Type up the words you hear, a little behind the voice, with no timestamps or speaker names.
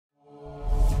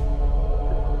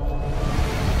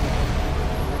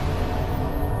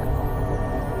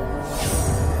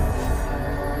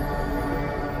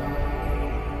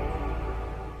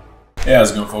Hey,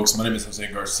 how's it going, folks? My name is Jose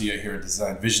Garcia here at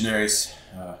Design Visionaries.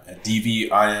 At DV,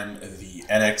 I am the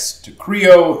NX to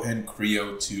Creo and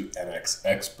Creo to NX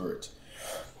expert.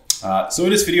 So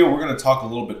in this video, we're going to talk a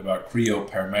little bit about Creo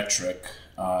Parametric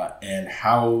and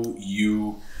how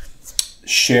you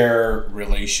share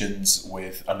relations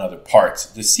with another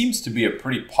part. This seems to be a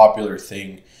pretty popular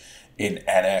thing in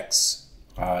NX.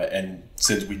 And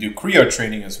since we do Creo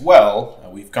training as well,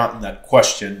 we've gotten that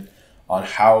question on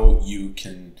how you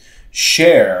can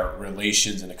share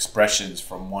relations and expressions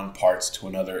from one part to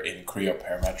another in Creo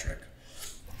Parametric.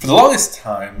 For the longest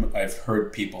time, I've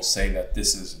heard people say that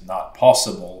this is not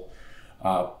possible,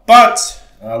 but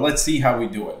let's see how we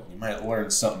do it. You might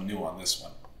learn something new on this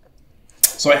one.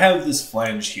 So I have this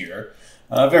flange here,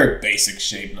 a very basic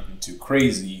shape, nothing too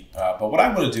crazy, but what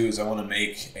I want to do is I want to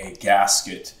make a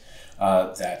gasket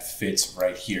that fits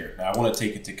right here. Now I want to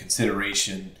take into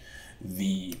consideration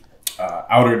the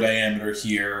outer diameter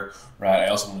here, right? I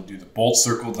also want to do the bolt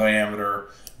circle diameter,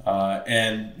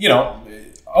 and you know,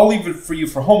 I'll leave it for you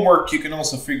for homework. You can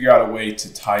also figure out a way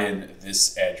to tie in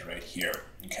this edge right here.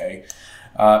 Okay.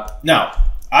 Now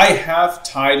I have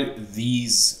tied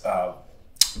these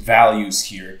values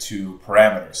here to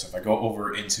parameters. So if I go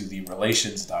over into the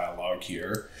relations dialog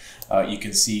here, you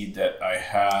can see that I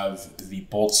have the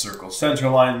bolt circle center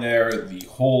line there, the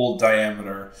hole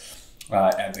diameter,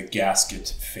 and the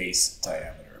gasket face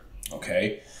diameter.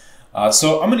 Okay,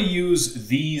 so I'm going to use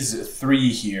these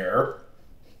three here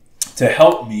to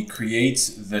help me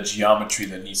create the geometry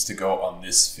that needs to go on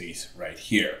this face right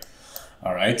here.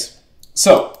 All right,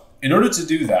 so in order to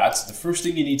do that, the first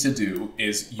thing you need to do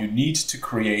is you need to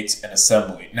create an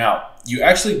assembly. Now, you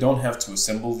actually don't have to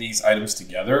assemble these items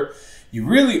together. You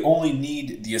really only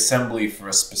need the assembly for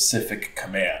a specific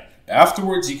command.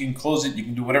 Afterwards, you can close it, you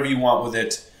can do whatever you want with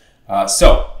it.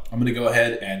 So I'm going to go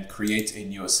ahead and create a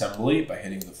new assembly by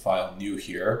hitting the file new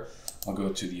here. I'll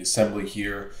go to the assembly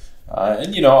here,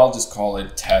 and you know, I'll just call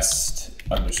it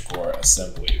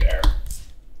test_assembly there.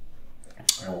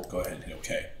 And we'll go ahead and hit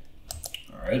OK.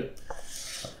 All right.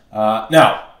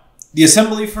 Now, the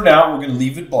assembly for now, we're going to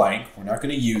leave it blank. We're not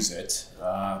going to use it.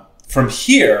 From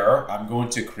here, I'm going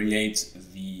to create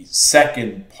the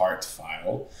second part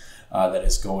file that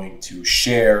is going to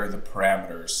share the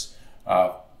parameters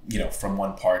from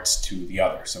one part to the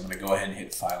other. So I'm going to go ahead and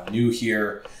hit file new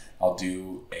here. I'll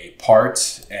do a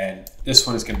part, and this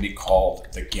one is going to be called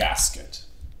the gasket.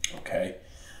 Okay.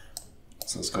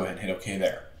 So let's go ahead and hit OK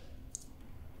there.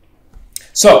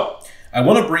 So I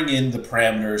want to bring in the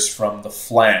parameters from the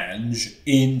flange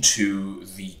into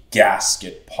the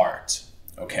gasket part.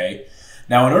 Okay.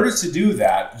 Now, in order to do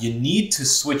that, you need to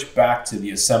switch back to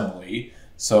the assembly.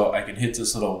 So I can hit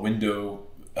this little window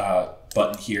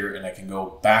button here, and I can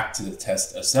go back to the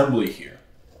test assembly here.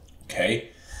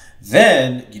 Okay.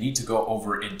 Then you need to go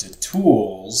over into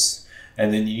tools,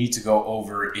 and then you need to go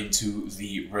over into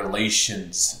the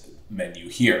relations menu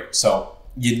here. So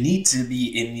you need to be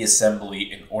in the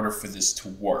assembly in order for this to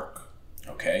work.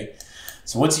 Okay.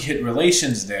 So once you hit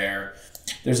relations there,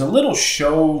 there's a little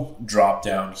show drop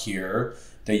down here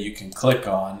that you can click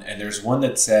on, and there's one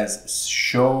that says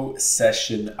show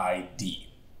session ID.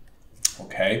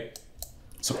 Okay.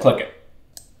 So click it.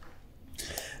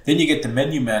 Then you get the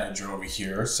menu manager over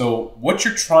here. So what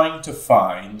you're trying to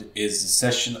find is the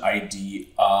session ID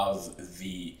of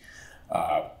the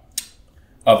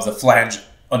flange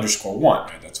 _1.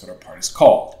 Right? That's what our part is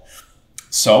called.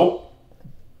 So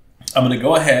I'm going to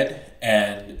go ahead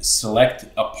and select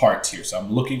a part here. So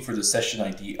I'm looking for the session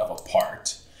ID of a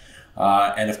part.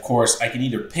 And of course, I can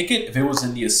either pick it. If it was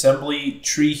in the assembly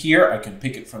tree here, I can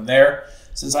pick it from there.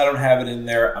 Since I don't have it in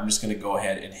there, I'm just going to go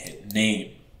ahead and hit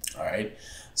name. All right.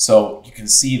 So you can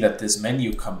see that this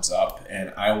menu comes up,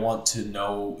 and I want to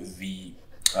know the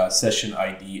session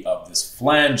ID of this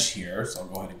flange here. So I'll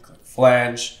go ahead and click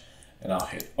flange, and I'll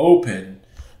hit open.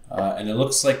 And it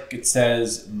looks like it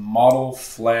says model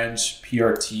flange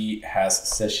PRT has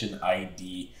session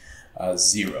ID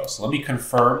 0. So let me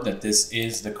confirm that this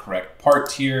is the correct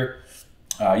part here.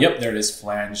 Yep, there it is,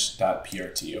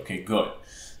 flange.prt. Okay, good.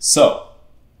 So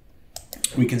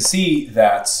we can see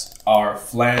that our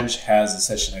flange has a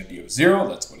session ID of 0.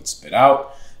 That's what it spit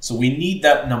out. So we need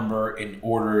that number in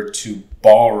order to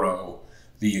borrow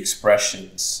the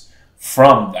expressions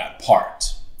from that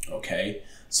part. Okay.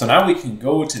 So now we can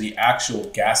go to the actual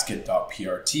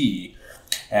gasket.prt,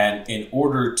 and in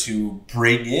order to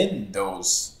bring in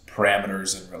those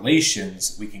parameters and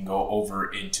relations, we can go over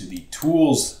into the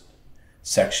tools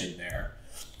section there,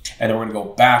 and then we're going to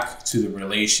go back to the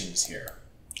relations here.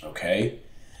 Okay.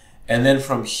 And then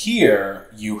from here,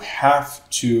 you have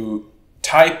to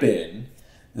type in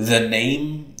the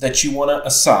name that you want to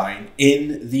assign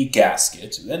in the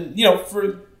gasket. And,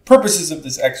 for purposes of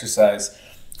this exercise,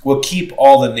 we'll keep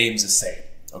all the names the same.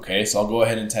 Okay, so I'll go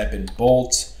ahead and type in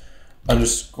bolt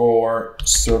underscore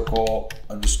circle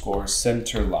underscore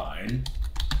center line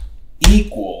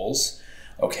equals.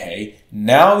 Okay,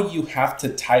 now you have to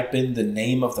type in the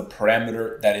name of the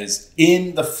parameter that is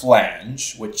in the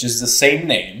flange, which is the same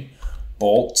name,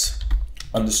 bolt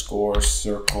underscore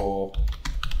circle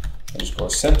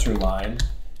underscore center line.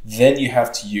 Then you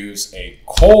have to use a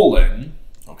colon,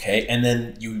 okay, and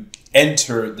then you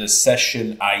enter the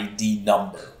session ID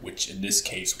number, which in this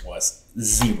case was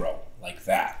 0, like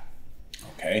that,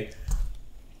 okay.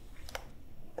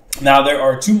 Now there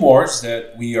are 2 more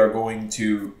that we are going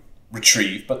to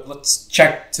retrieve, but let's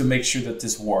check to make sure that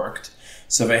this worked.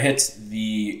 So if I hit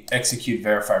the execute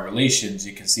verify relations,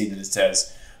 you can see that it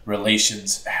says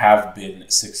relations have been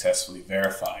successfully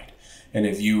verified. And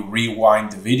if you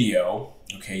rewind the video,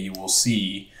 okay, you will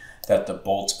see that the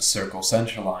bolt circle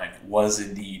center line was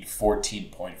indeed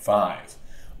 14.5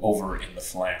 over in the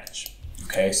flange.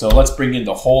 Okay, so let's bring in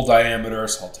the hole diameter.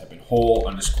 So I'll type in hole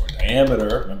underscore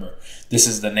diameter. Remember, this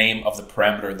is the name of the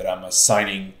parameter that I'm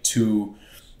assigning to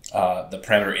the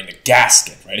parameter in the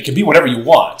gasket, right? It can be whatever you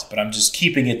want, but I'm just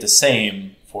keeping it the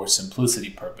same for simplicity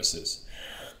purposes.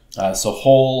 So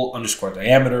hole underscore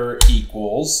diameter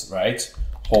equals, right?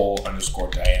 Hole underscore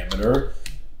diameter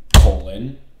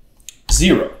colon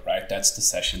 0, right? That's the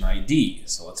session ID.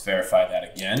 So let's verify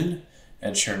that again.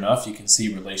 And sure enough, you can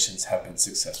see relations have been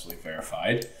successfully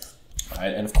verified.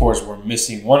 Right? And of course, we're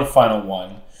missing one final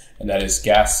one, and that is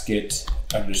gasket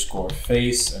underscore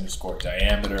face underscore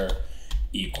diameter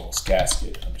equals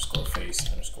gasket underscore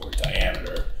face underscore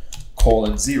diameter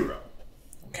colon 0.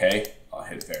 Okay, I'll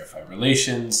hit verify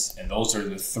relations, and those are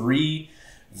the 3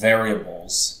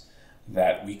 variables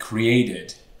that we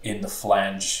created in the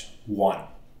flange 1.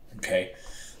 Okay,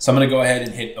 so I'm going to go ahead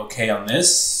and hit OK on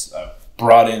this. I've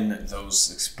brought in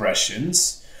those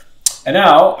expressions, and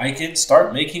now I can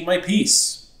start making my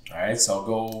piece. All right, so I'll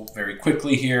go very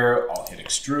quickly here. I'll hit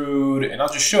extrude, and I'll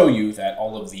just show you that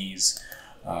all of these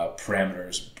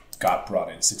parameters got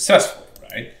brought in successfully,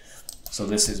 right? So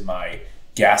this is my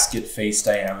gasket face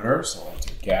diameter. So I'll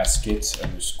do gasket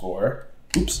underscore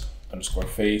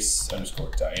face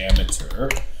underscore diameter.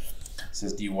 It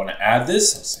says, do you want to add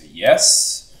this? I'll say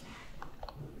yes.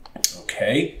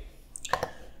 Okay.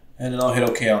 And then I'll hit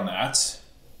OK on that.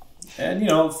 And,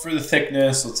 for the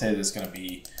thickness, let's say there's going to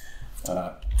be,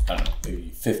 I don't know, maybe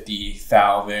 50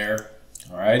 thou there.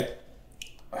 All right.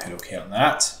 I'll hit OK on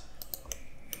that.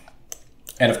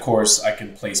 And of course, I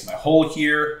can place my hole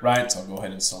here, right? So I'll go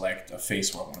ahead and select a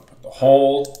face where I want to put the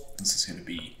hole. This is going to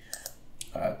be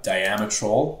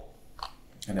diametral.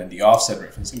 And then the offset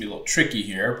reference is going to be a little tricky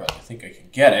here, but I think I can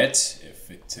get it if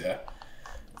it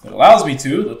allows me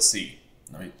to. Let's see.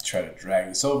 Let me try to drag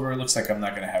this over. It looks like I'm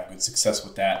not going to have good success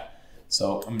with that.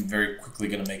 So I'm very quickly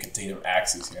going to make a datum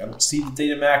axis here. I don't see the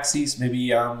datum axis.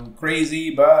 Maybe I'm crazy,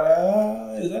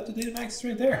 but is that the datum axis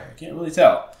right there? I can't really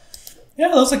tell. Yeah,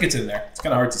 it looks like it's in there. It's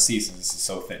kind of hard to see since this is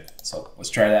so thin. So let's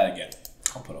try that again.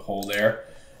 I'll put a hole there.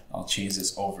 I'll change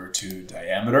this over to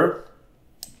diameter.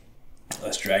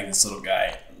 Let's drag this little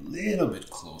guy a little bit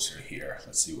closer here.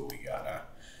 Let's see what we got.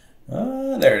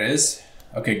 There it is.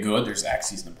 Okay, good. There's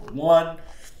axis number 1.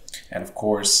 And of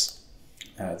course,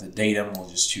 the datum, we'll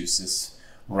just choose this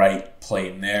right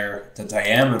plane there. The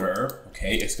diameter,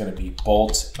 okay, it's going to be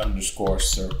bolt underscore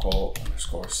circle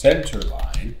underscore center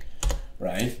line,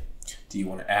 right? Do you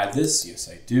want to add this? Yes,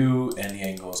 I do. And the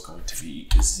angle is going to be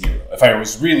 0. If I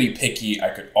was really picky, I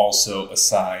could also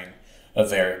assign a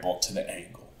variable to the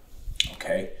angle.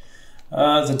 Okay.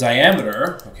 The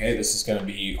diameter, okay, this is going to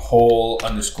be hole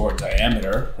underscore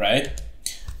diameter, right?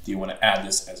 Do you want to add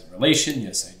this as a relation?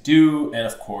 Yes, I do. And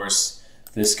of course,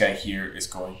 this guy here is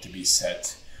going to be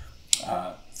set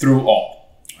through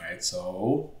all. All right,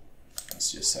 so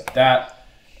let's just set that.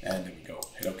 And there we go.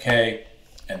 Hit OK.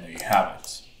 And there you have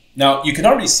it. Now, you can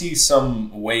already see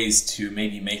some ways to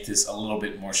maybe make this a little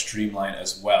bit more streamlined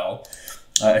as well.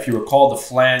 If you recall, the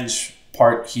flange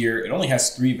part here, it only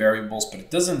has 3 variables, but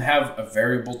it doesn't have a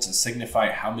variable to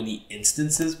signify how many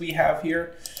instances we have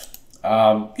here.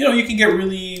 You can get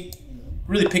really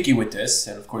picky with this.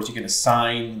 And of course, you can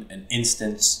assign an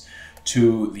instance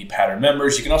to the pattern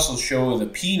members. You can also show the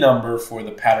P number for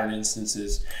the pattern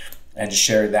instances and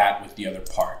share that with the other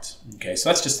part. Okay, so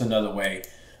that's just another way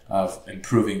of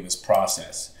improving this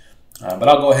process. But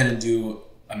I'll go ahead and do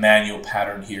a manual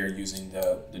pattern here using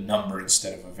the number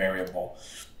instead of a variable.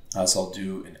 So I'll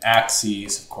do an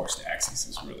axis. Of course, the axis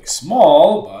is really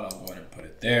small, but I'll go ahead and put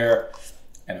it there.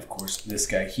 And of course, this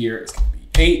guy here is going to be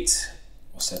 8.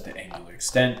 We'll set the angular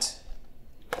extent.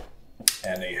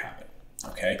 And there you have it.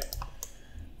 Okay.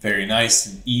 Very nice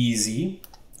and easy.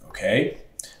 Okay.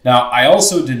 Now, I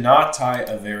also did not tie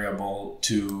a variable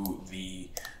to the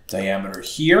diameter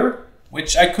here,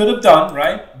 which I could have done,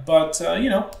 right? But, you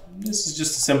know, this is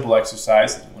just a simple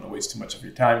exercise. I don't want to waste too much of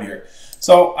your time here.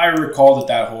 So I recall that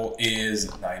that hole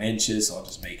is 9 inches. So I'll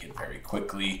just make it very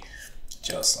quickly,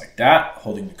 just like that.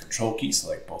 Holding the control key,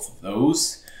 select both of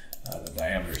those. The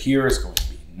diameter here is going to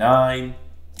be 9.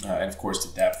 And of course,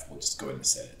 the depth, we'll just go ahead and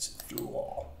set it through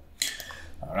all.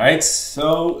 All right,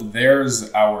 so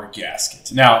there's our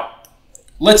gasket. Now,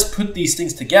 let's put these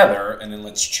things together and then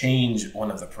let's change one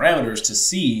of the parameters to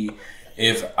see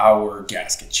if our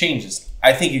gasket changes.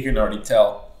 I think you can already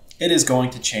tell it is going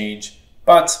to change,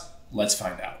 but let's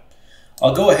find out.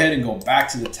 I'll go ahead and go back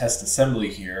to the test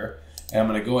assembly here, and I'm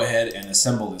going to go ahead and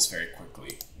assemble this very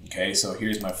quickly. Okay, so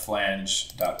here's my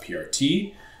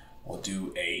flange.prt. We'll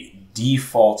do a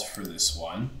default for this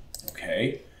one,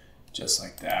 okay, just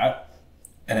like that.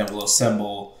 And then we'll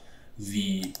assemble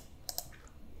the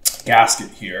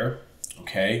gasket here,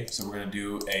 okay? So we're going to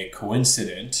do a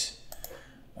coincident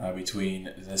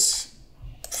between this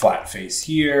flat face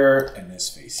here and this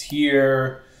face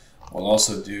here. We'll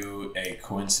also do a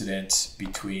coincident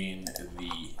between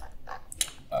the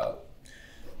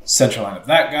center line of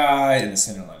that guy and the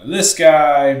center line of this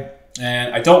guy.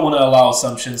 And I don't want to allow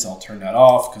assumptions. I'll turn that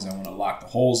off because I want to lock the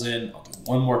holes in. I'll do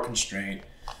one more constraint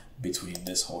between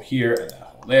this hole here and that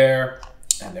hole there.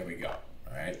 And there we go.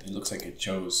 All right. It looks like it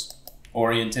chose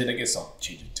oriented. I guess I'll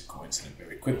change it to coincident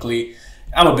very quickly.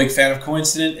 I'm a big fan of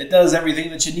coincident. It does everything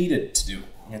that you need it to do.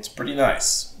 It's pretty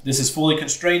nice. This is fully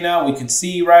constrained now. We can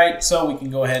see, right? So we can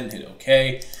go ahead and hit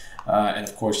OK. And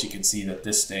of course, you can see that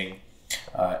this thing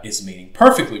is meeting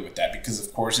perfectly with that because,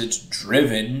 of course, it's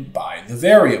driven by the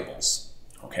variables.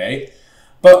 Okay.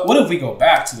 But what if we go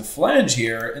back to the flange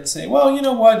here and say, well, you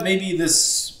know what? Maybe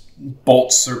this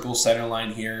bolt circle center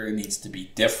line here needs to be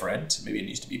different. Maybe it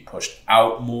needs to be pushed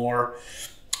out more.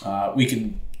 We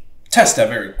can test that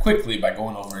very quickly by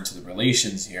going over into the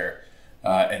relations here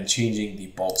and changing the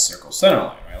bolt circle center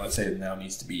line, right? Let's say it now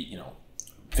needs to be, you know,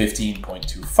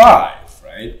 15.25,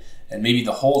 right? And maybe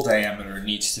the hole diameter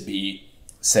needs to be,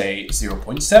 say,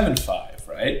 0.75,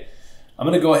 right? I'm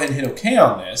going to go ahead and hit OK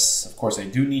on this. Of course, I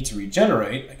do need to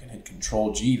regenerate. I can hit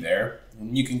Control G there.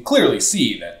 And you can clearly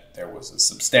see that there was a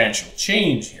substantial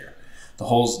change here. The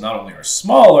holes not only are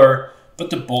smaller, but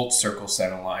the bolt circle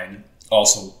center line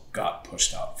also got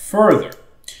pushed out further.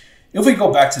 If we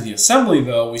go back to the assembly,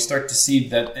 though, we start to see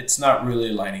that it's not really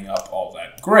lining up all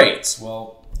that great.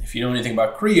 Well, if you know anything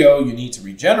about Creo, you need to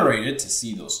regenerate it to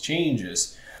see those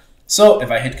changes. So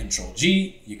if I hit Control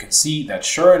G, you can see that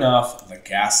sure enough, the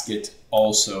gasket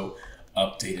also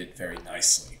updated very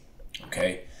nicely.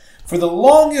 Okay. For the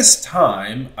longest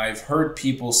time, I've heard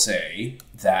people say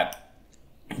that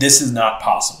this is not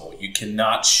possible. You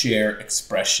cannot share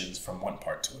expressions from one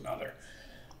part to another.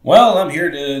 Well, I'm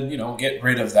here to, you know, get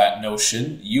rid of that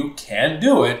notion. You can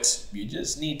do it. You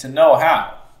just need to know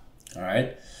how. All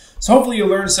right. So hopefully you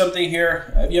learned something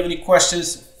here. If you have any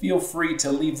questions, feel free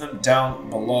to leave them down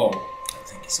below.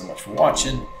 Thank you so much for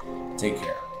watching. Take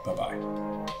care. Bye-bye.